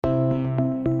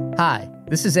Hi,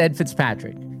 this is Ed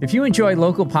Fitzpatrick. If you enjoy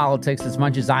local politics as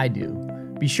much as I do,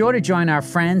 be sure to join our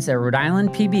friends at Rhode Island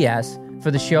PBS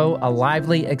for the show A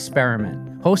Lively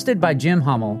Experiment. Hosted by Jim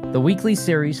Hummel, the weekly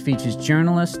series features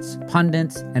journalists,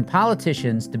 pundits, and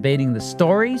politicians debating the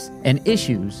stories and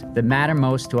issues that matter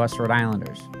most to us Rhode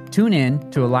Islanders. Tune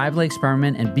in to A Lively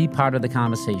Experiment and be part of the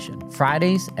conversation.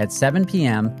 Fridays at 7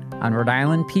 p.m. on Rhode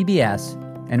Island PBS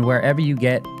and wherever you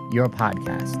get your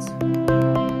podcasts.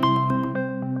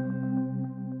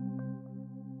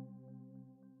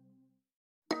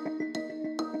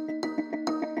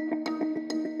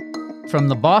 From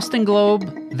the Boston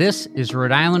Globe, this is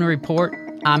Rhode Island Report.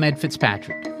 I'm Ed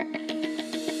Fitzpatrick.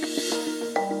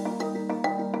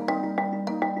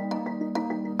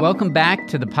 Welcome back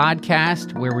to the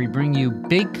podcast where we bring you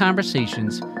big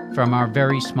conversations from our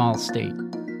very small state.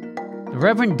 The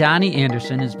Reverend Donnie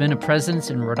Anderson has been a presence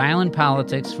in Rhode Island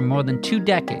politics for more than 2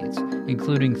 decades,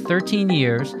 including 13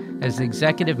 years as the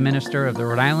executive minister of the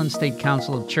Rhode Island State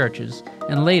Council of Churches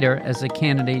and later as a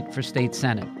candidate for state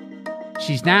senate.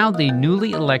 She's now the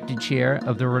newly elected chair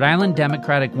of the Rhode Island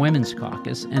Democratic Women's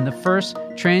Caucus and the first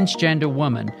transgender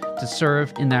woman to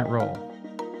serve in that role.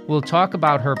 We'll talk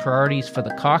about her priorities for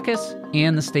the caucus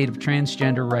and the state of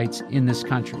transgender rights in this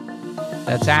country.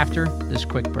 That's after this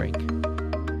quick break.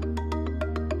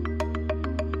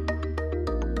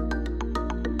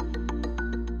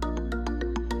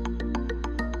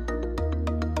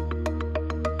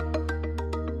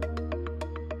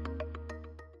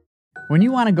 When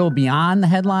you want to go beyond the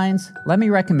headlines, let me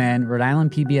recommend Rhode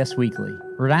Island PBS Weekly.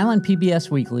 Rhode Island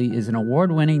PBS Weekly is an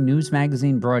award-winning news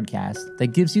magazine broadcast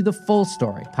that gives you the full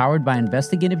story, powered by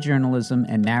investigative journalism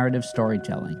and narrative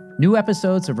storytelling. New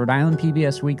episodes of Rhode Island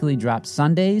PBS Weekly drop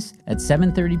Sundays at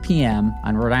 7:30 p.m.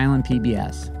 on Rhode Island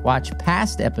PBS. Watch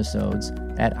past episodes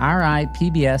at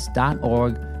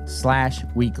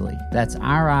ripbs.org/weekly. That's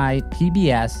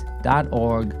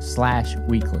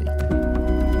ripbs.org/weekly.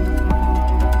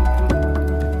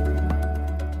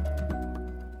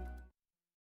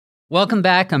 Welcome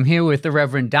back. I'm here with the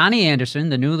Reverend Donnie Anderson,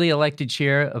 the newly elected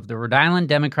chair of the Rhode Island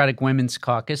Democratic Women's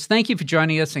Caucus. Thank you for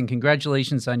joining us and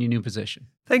congratulations on your new position.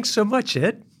 Thanks so much,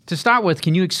 Ed. To start with,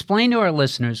 can you explain to our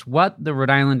listeners what the Rhode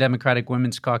Island Democratic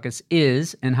Women's Caucus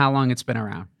is and how long it's been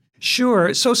around?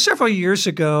 Sure. So several years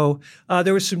ago,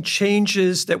 there were some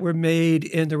changes that were made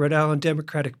in the Rhode Island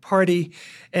Democratic Party,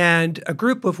 and a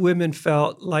group of women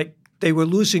felt like they were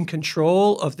losing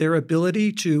control of their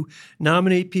ability to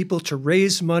nominate people to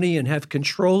raise money and have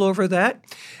control over that.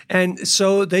 And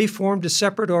so they formed a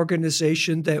separate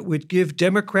organization that would give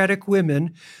Democratic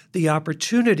women the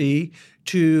opportunity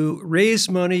to raise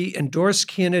money, endorse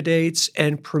candidates,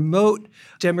 and promote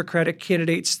Democratic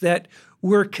candidates that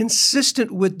were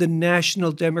consistent with the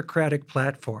national Democratic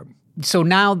platform. So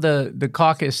now the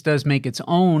caucus does make its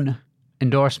own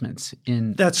endorsements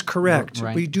in. That's correct.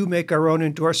 Right. We do make our own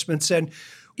endorsements. And,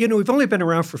 we've only been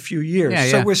around for a few years.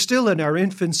 So we're still in our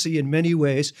infancy in many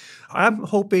ways. I'm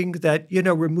hoping that,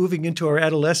 we're moving into our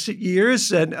adolescent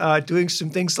years and doing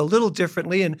some things a little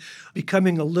differently and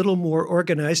becoming a little more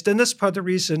organized. And that's part of the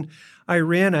reason I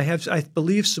ran. I have, I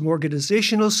believe, some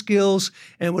organizational skills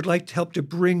and would like to help to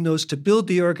bring those to build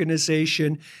the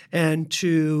organization and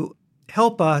to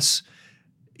help us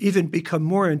even become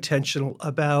more intentional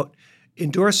about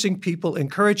endorsing people,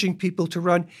 encouraging people to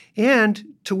run, and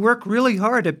to work really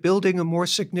hard at building a more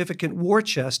significant war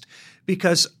chest.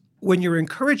 Because when you're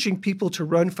encouraging people to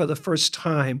run for the first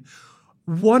time,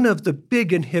 one of the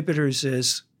big inhibitors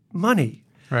is money.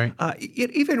 Right.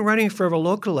 Even running for a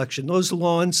local election, those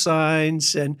lawn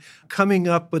signs and coming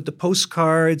up with the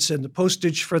postcards and the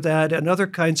postage for that and other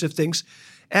kinds of things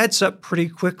adds up pretty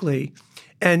quickly.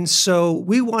 And so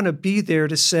we want to be there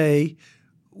to say,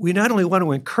 we not only want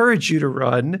to encourage you to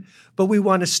run, but we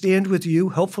want to stand with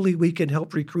you. Hopefully we can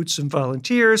help recruit some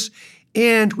volunteers,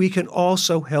 and we can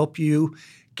also help you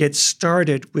get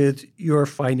started with your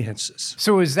finances.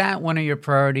 So is that one of your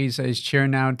priorities as chair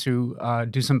now to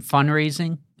do some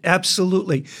fundraising?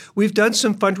 Absolutely. We've done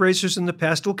some fundraisers in the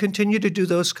past. We'll continue to do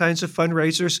those kinds of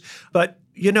fundraisers. But,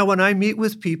 when I meet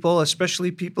with people,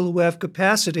 especially people who have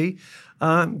capacity,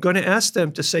 I'm going to ask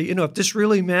them to say, if this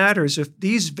really matters, if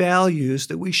these values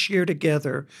that we share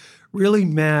together really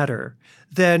matter,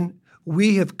 then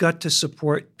we have got to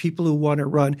support people who want to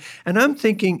run. And I'm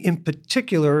thinking in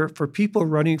particular for people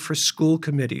running for school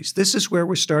committees. This is where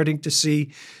we're starting to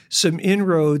see some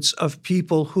inroads of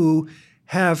people who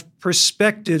have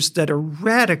perspectives that are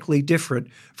radically different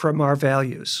from our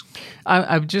values.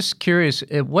 I'm just curious,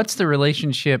 what's the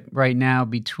relationship right now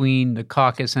between the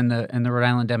caucus and the Rhode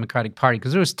Island Democratic Party?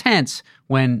 Because it was tense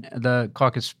when the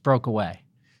caucus broke away.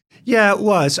 Yeah, it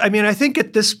was. I mean, I think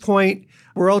at this point,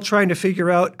 we're all trying to figure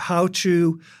out how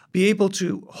to be able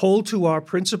to hold to our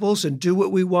principles and do what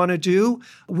we want to do.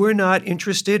 We're not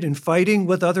interested in fighting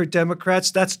with other Democrats.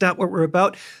 That's not what we're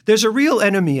about. There's a real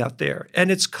enemy out there,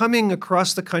 and it's coming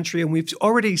across the country, and we've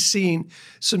already seen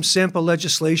some sample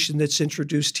legislation that's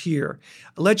introduced here,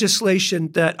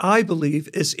 legislation that I believe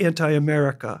is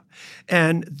anti-America.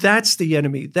 And that's the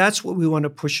enemy. That's what we want to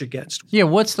push against. Yeah,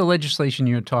 what's the legislation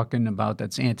you're talking about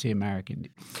that's anti-American?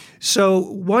 So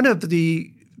one of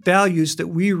the values that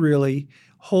we really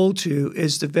hold to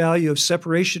is the value of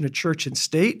separation of church and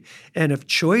state and of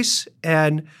choice,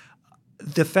 and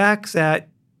the fact that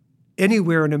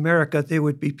anywhere in America there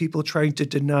would be people trying to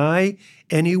deny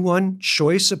anyone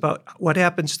choice about what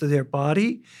happens to their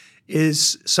body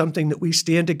is something that we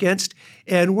stand against.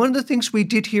 And one of the things we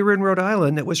did here in Rhode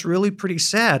Island that was really pretty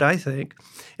sad, I think,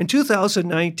 in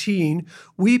 2019,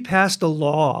 we passed a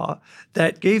law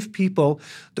that gave people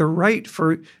the right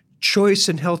for choice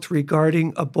and health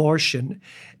regarding abortion.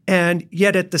 And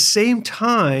yet at the same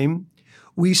time,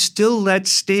 we still let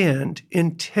stand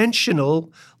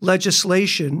intentional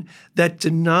legislation that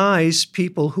denies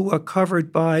people who are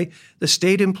covered by the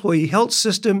state employee health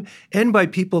system and by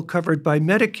people covered by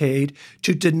Medicaid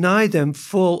to deny them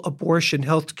full abortion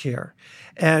health care.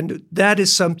 And that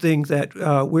is something that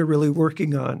we're really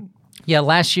working on. Yeah,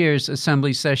 last year's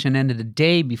Assembly session ended the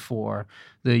day before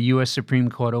the U.S. Supreme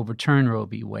Court overturned Roe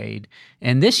v. Wade.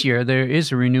 And this year, there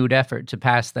is a renewed effort to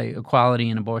pass the Equality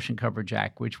in Abortion Coverage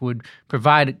Act, which would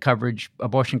provide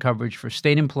abortion coverage for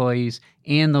state employees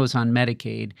and those on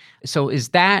Medicaid. So is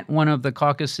that one of the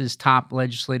caucus's top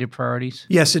legislative priorities?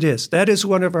 Yes, it is. That is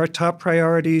one of our top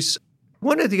priorities.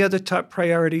 One of the other top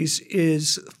priorities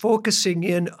is focusing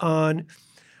in on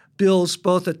bills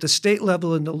both at the state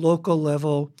level and the local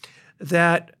level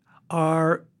that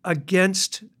are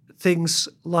against things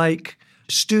like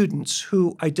students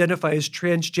who identify as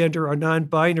transgender or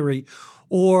non-binary,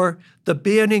 or the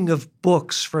banning of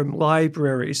books from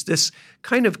libraries, this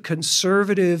kind of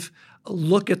conservative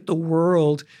look at the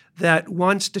world that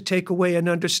wants to take away an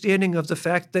understanding of the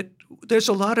fact that there's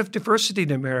a lot of diversity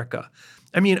in America.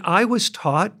 I mean, I was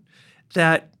taught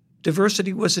that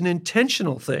diversity was an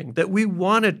intentional thing, that we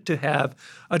wanted to have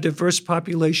a diverse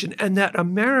population, and that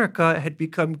America had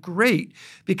become great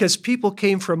because people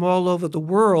came from all over the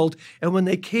world, and when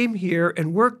they came here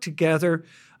and worked together,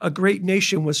 a great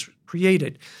nation was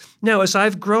created. Now, as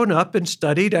I've grown up and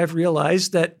studied, I've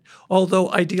realized that although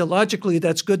ideologically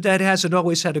that's good, that hasn't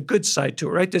always had a good side to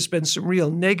it, right? There's been some real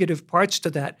negative parts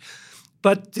to that.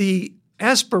 But the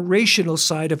aspirational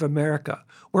side of America,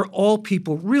 where all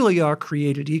people really are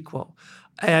created equal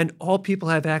and all people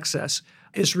have access,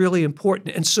 is really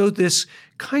important. And so this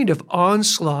kind of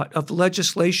onslaught of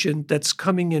legislation that's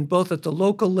coming in both at the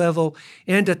local level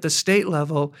and at the state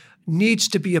level needs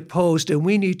to be opposed, and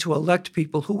we need to elect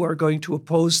people who are going to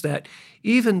oppose that,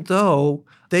 even though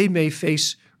they may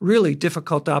face really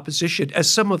difficult opposition, as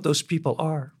some of those people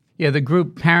are. Yeah, the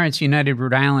group Parents United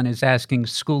Rhode Island is asking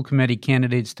school committee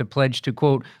candidates to pledge to,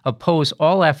 quote, oppose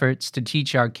all efforts to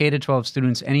teach our K-12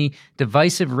 students any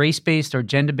divisive race-based or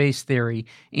gender-based theory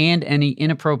and any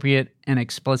inappropriate and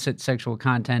explicit sexual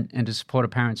content, and to support a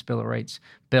Parents' Bill of Rights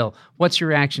bill. What's your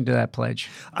reaction to that pledge?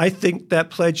 I think that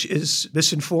pledge is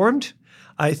misinformed.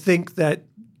 I think that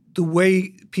the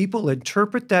way people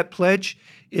interpret that pledge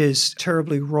is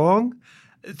terribly wrong.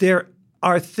 There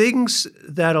are things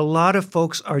that a lot of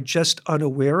folks are just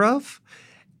unaware of,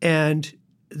 and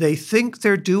they think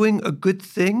they're doing a good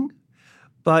thing,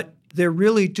 but they're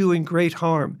really doing great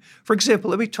harm. For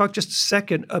example, let me talk just a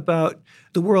second about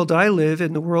the world I live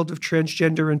in, the world of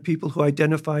transgender and people who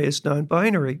identify as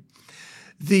non-binary.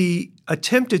 The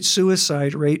attempted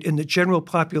suicide rate in the general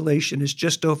population is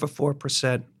just over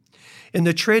 4%. In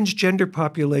the transgender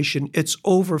population, it's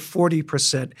over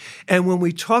 40%. And when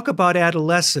we talk about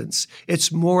adolescents,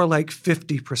 it's more like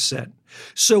 50%.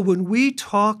 So when we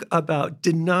talk about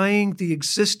denying the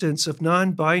existence of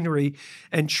non-binary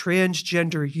and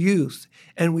transgender youth,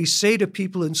 and we say to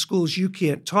people in schools, you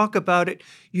can't talk about it,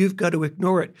 you've got to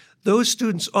ignore it, those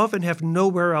students often have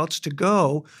nowhere else to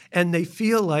go, and they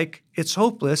feel like it's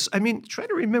hopeless. I mean, try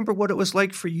to remember what it was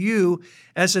like for you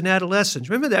as an adolescent.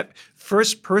 Remember that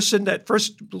first person, that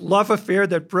first love affair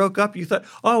that broke up? You thought,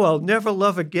 oh, I'll never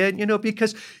love again,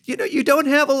 because, you don't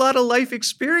have a lot of life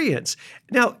experience.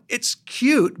 Now, it's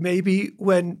cute maybe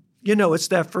when, it's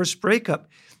that first breakup.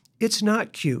 It's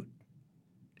not cute.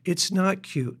 It's not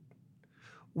cute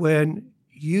when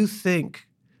you think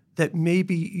that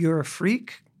maybe you're a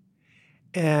freak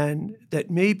and that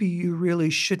maybe you really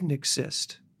shouldn't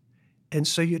exist. And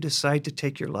so you decide to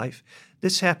take your life.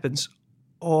 This happens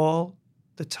all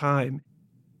the time.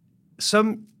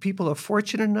 Some people are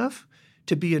fortunate enough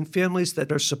to be in families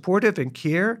that are supportive and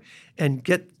care and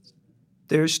get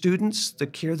their students the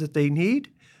care that they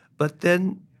need, but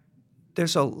then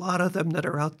there's a lot of them that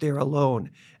are out there alone.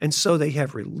 And so they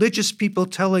have religious people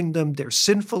telling them they're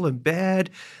sinful and bad.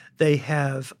 They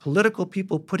have political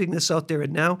people putting this out there,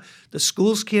 and now the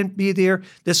schools can't be there.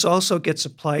 This also gets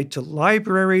applied to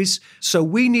libraries. So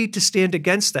we need to stand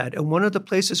against that. And one of the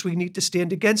places we need to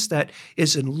stand against that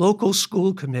is in local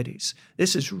school committees.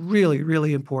 This is really,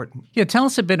 really important. Yeah, tell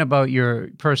us a bit about your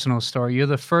personal story. You're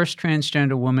the first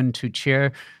transgender woman to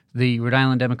chair the Rhode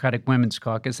Island Democratic Women's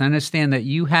Caucus. I understand that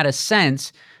you had a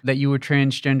sense that you were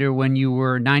transgender when you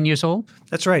were 9 years old?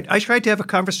 That's right. I tried to have a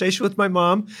conversation with my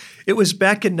mom. It was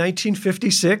back in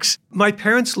 1956. My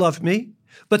parents loved me,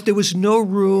 but there was no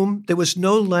room, there was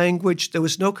no language, there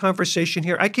was no conversation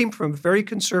here. I came from a very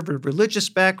conservative religious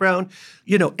background.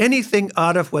 Anything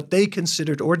out of what they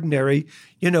considered ordinary,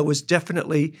 was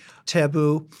definitely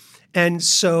taboo. And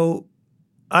so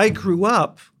I grew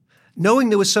up knowing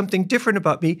there was something different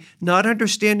about me, not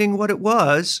understanding what it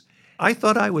was. I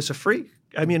thought I was a freak.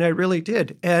 I really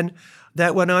did. And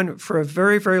that went on for a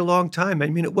very, very long time.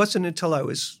 It wasn't until I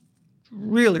was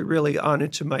really, really on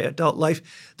into my adult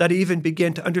life that I even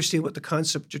began to understand what the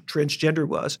concept of transgender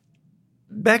was.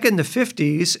 Back in the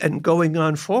 50s and going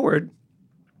on forward,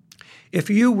 if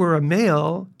you were a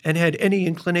male and had any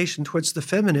inclination towards the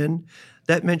feminine,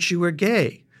 that meant you were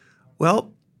gay.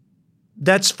 Well,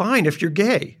 that's fine if you're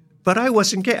gay. But I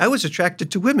wasn't gay. I was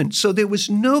attracted to women. So there was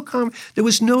no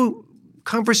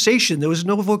conversation. There was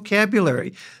no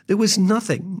vocabulary. There was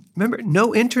nothing. Remember,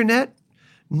 no internet,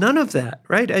 none of that,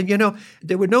 right? And,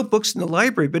 there were no books in the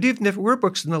library. But even if there were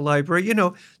books in the library,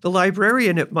 the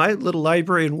librarian at my little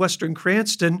library in Western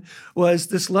Cranston was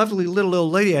this lovely little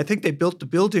old lady. I think they built the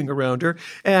building around her.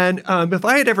 And if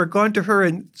I had ever gone to her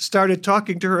and started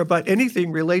talking to her about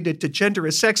anything related to gender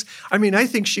or sex, I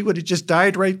think she would have just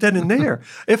died right then and there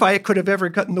if I could have ever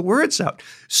gotten the words out.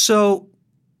 So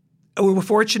we're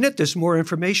fortunate. There's more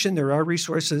information. There are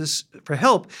resources for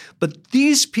help. But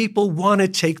these people want to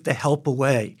take the help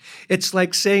away. It's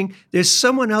like saying there's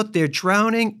someone out there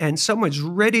drowning and someone's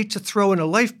ready to throw in a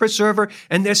life preserver.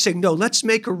 And they're saying, no, let's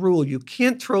make a rule. You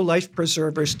can't throw life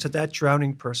preservers to that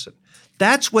drowning person.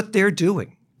 That's what they're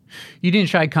doing. You didn't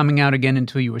try coming out again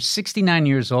until you were 69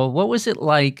 years old. What was it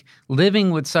like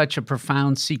living with such a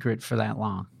profound secret for that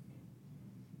long?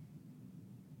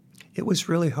 It was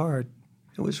really hard.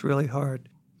 It was really hard.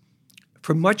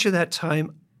 For much of that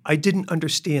time, I didn't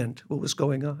understand what was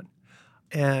going on.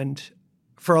 And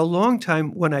for a long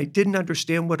time, when I didn't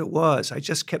understand what it was, I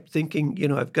just kept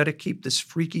thinking, I've got to keep this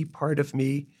freaky part of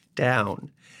me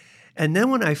down. And then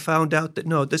when I found out that,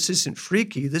 no, this isn't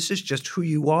freaky, this is just who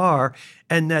you are,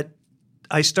 and that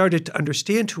I started to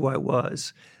understand who I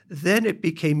was, then it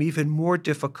became even more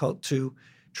difficult to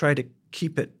try to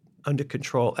keep it under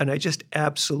control. And I just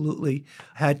absolutely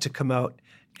had to come out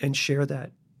and share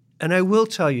that. And I will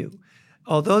tell you,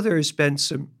 although there has been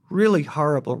some really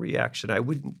horrible reaction,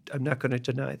 I'm not going to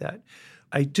deny that.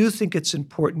 I do think it's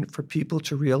important for people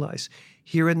to realize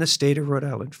here in the state of Rhode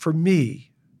Island, for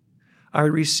me, I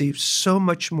received so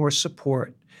much more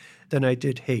support than I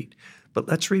did hate. But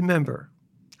let's remember,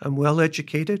 I'm well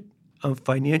educated, I'm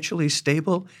financially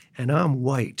stable, and I'm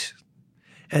white.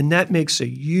 And that makes a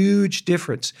huge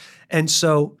difference. And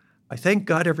so I thank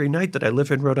God every night that I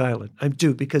live in Rhode Island. I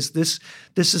do, because this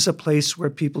is a place where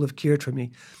people have cared for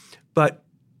me. But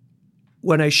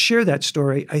when I share that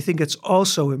story, I think it's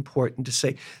also important to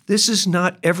say this is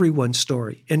not everyone's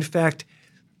story. In fact,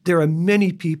 there are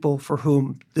many people for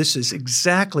whom this is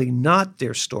exactly not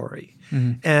their story.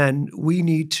 Mm-hmm. And we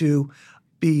need to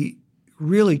be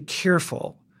really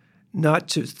careful not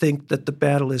to think that the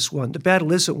battle is won. The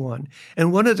battle isn't won.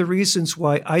 And one of the reasons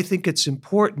why I think it's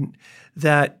important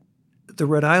that the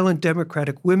Rhode Island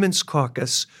Democratic Women's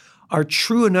Caucus are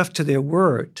true enough to their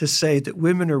word to say that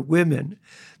women are women,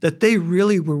 that they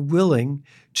really were willing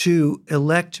to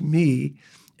elect me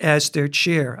as their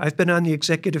chair. I've been on the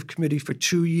executive committee for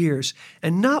 2 years,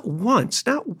 and not once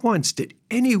did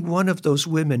any one of those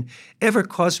women ever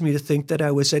cause me to think that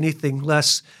I was anything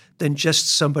less than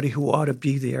just somebody who ought to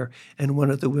be there and one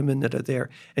of the women that are there.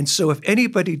 And so if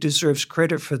anybody deserves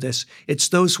credit for this, it's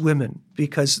those women,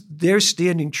 because they're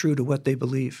standing true to what they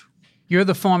believe. You're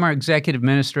the former executive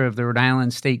minister of the Rhode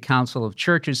Island State Council of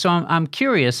Churches. So I'm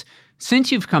curious,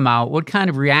 since you've come out, what kind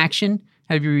of reaction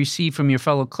have you received from your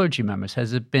fellow clergy members?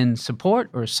 Has it been support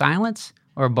or silence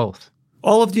or both?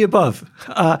 All of the above.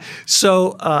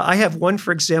 So I have one,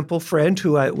 for example, friend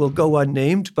who I will go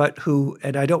unnamed, but who,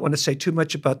 and I don't want to say too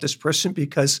much about this person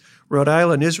because Rhode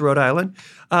Island is Rhode Island,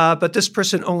 but this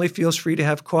person only feels free to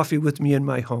have coffee with me in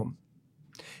my home.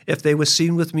 If they were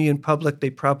seen with me in public, they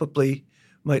probably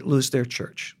might lose their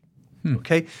church.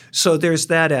 Okay? So there's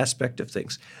that aspect of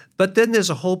things. But then there's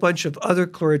a whole bunch of other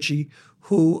clergy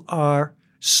who are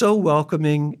so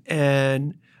welcoming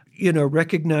and,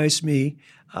 recognize me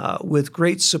with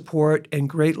great support and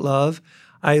great love.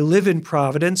 I live in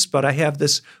Providence, but I have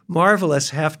this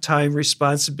marvelous half-time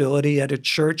responsibility at a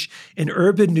church in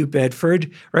urban New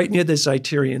Bedford, right near the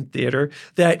Zeiterion Theater,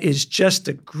 that is just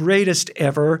the greatest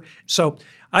ever. So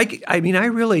I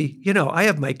really, I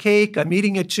have my cake. I'm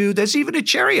eating it too. There's even a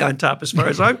cherry on top as far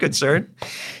as I'm concerned.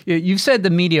 You've said the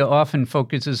media often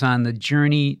focuses on the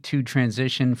journey to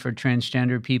transition for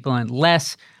transgender people and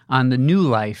less on the new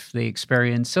life they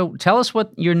experience. So tell us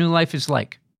what your new life is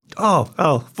like.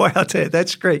 Oh, boy, I'll tell you,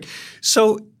 that's great.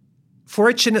 So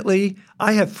fortunately,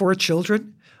 I have 4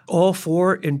 children. All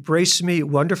 4 embrace me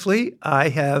wonderfully. I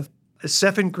have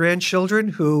 7 grandchildren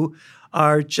who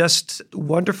are just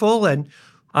wonderful, and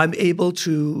I'm able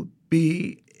to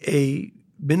be a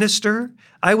minister.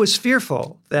 I was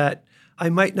fearful that I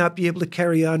might not be able to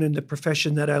carry on in the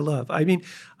profession that I love. I mean,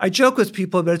 I joke with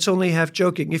people, but it's only half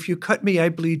joking. If you cut me, I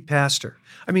bleed pastor.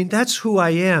 I mean, that's who I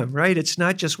am, right? It's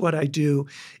not just what I do,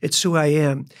 it's who I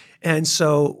am. And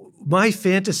so my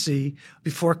fantasy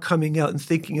before coming out and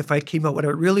thinking if I came out, what I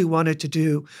really wanted to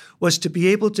do was to be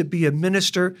able to be a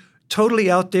minister totally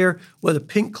out there with a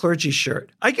pink clergy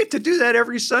shirt. I get to do that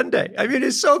every Sunday. I mean,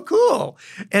 it's so cool.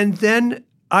 And then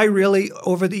I really,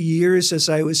 over the years, as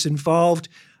I was involved,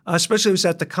 especially I was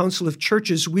at the Council of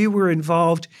Churches, we were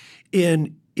involved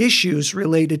in issues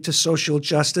related to social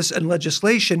justice and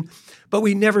legislation, but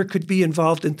we never could be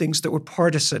involved in things that were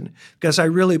partisan because I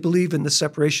really believe in the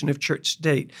separation of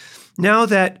church-state. Now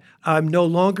that I'm no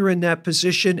longer in that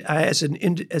position as an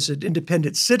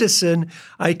independent citizen,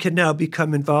 I can now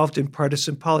become involved in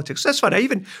partisan politics. That's fine. I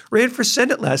even ran for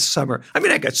Senate last summer. I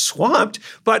mean, I got swamped,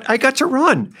 but I got to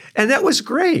run, and that was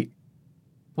great.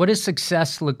 What does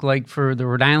success look like for the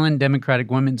Rhode Island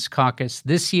Democratic Women's Caucus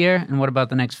this year, and what about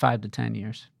the next 5 to 10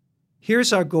 years?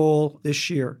 Here's our goal this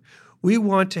year. We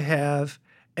want to have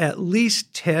at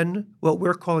least 10 what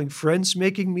we're calling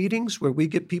friends-making meetings where we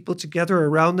get people together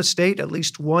around the state, at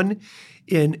least one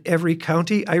in every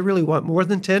county. I really want more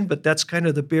than 10, but that's kind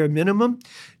of the bare minimum.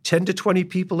 10 to 20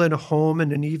 people in a home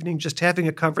in an evening, just having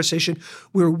a conversation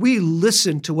where we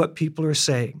listen to what people are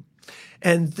saying.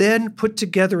 And then put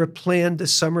together a plan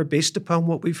this summer based upon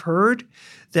what we've heard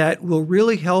that will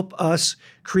really help us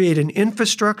create an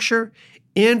infrastructure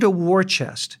and a war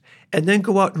chest, and then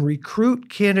go out and recruit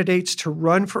candidates to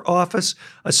run for office,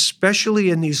 especially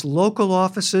in these local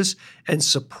offices, and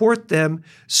support them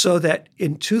so that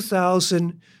in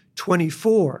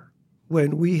 2024,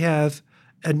 when we have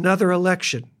another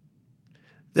election,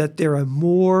 that there are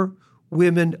more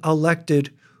women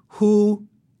elected who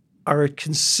are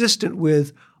consistent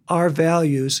with our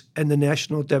values and the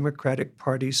National Democratic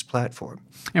Party's platform.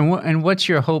 And what's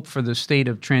your hope for the state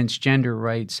of transgender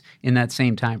rights in that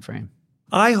same time frame?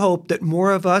 I hope that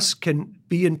more of us can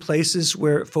be in places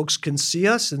where folks can see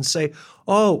us and say,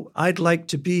 oh, I'd like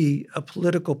to be a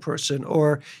political person,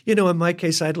 or, in my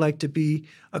case, I'd like to be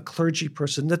a clergy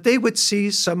person, that they would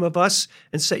see some of us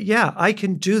and say, yeah, I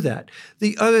can do that.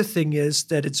 The other thing is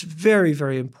that it's very,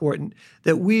 very important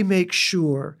that we make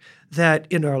sure that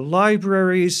in our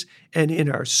libraries and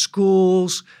in our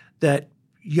schools, that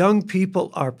young people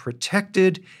are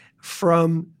protected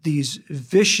from these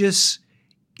vicious,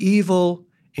 evil,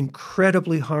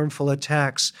 incredibly harmful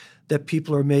attacks that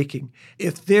people are making.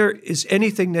 If there is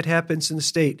anything that happens in the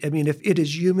state, if it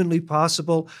is humanly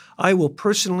possible, I will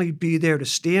personally be there to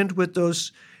stand with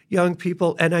those young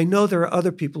people. And I know there are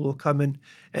other people who will come in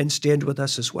and stand with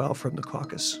us as well from the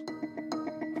caucus.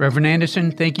 Reverend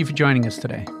Anderson, thank you for joining us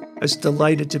today. I was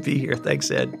delighted to be here.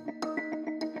 Thanks, Ed.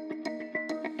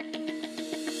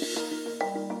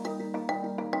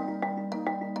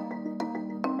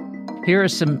 Here are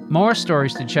some more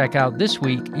stories to check out this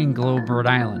week in Globe, Rhode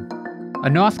Island.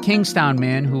 A North Kingstown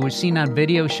man who was seen on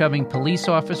video shoving police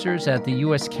officers at the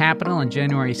U.S. Capitol on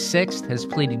January 6th has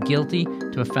pleaded guilty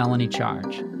to a felony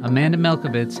charge. Amanda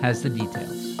Milkovitz has the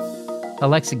details.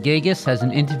 Alexa Gagis has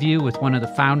an interview with one of the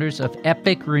founders of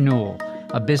Epic Renewal,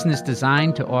 a business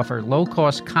designed to offer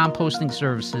low-cost composting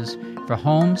services for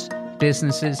homes,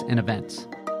 businesses, and events.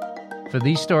 For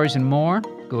these stories and more,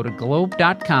 go to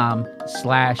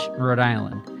globe.com/Rhode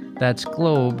Island. That's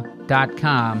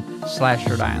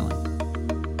globe.com/Rhode Island.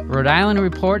 Rhode Island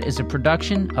Report is a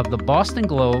production of the Boston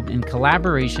Globe in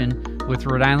collaboration with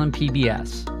Rhode Island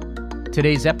PBS.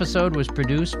 Today's episode was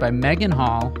produced by Megan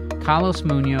Hall, Carlos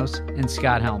Munoz, and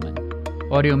Scott Hellman.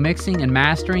 Audio mixing and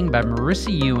mastering by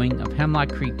Marissa Ewing of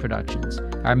Hemlock Creek Productions.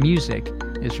 Our music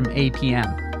is from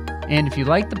APM. And if you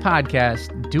like the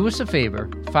podcast, do us a favor,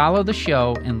 follow the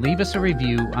show, and leave us a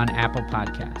review on Apple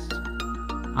Podcasts.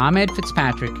 I'm Ed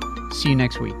Fitzpatrick. See you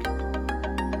next week.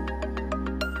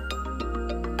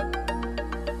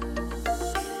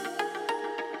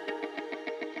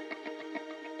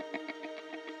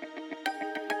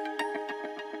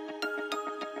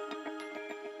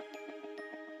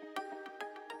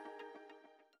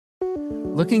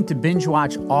 Looking to binge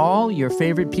watch all your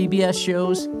favorite PBS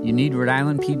shows? You need Rhode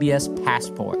Island PBS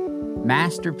Passport,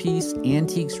 Masterpiece,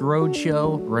 Antiques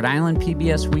Roadshow, Rhode Island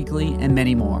PBS Weekly, and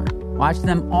many more. Watch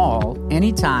them all,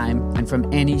 anytime, and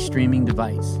from any streaming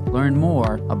device. Learn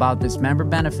more about this member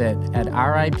benefit at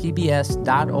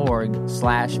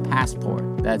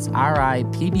ripbs.org/passport. That's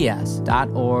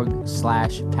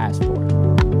ripbs.org/passport.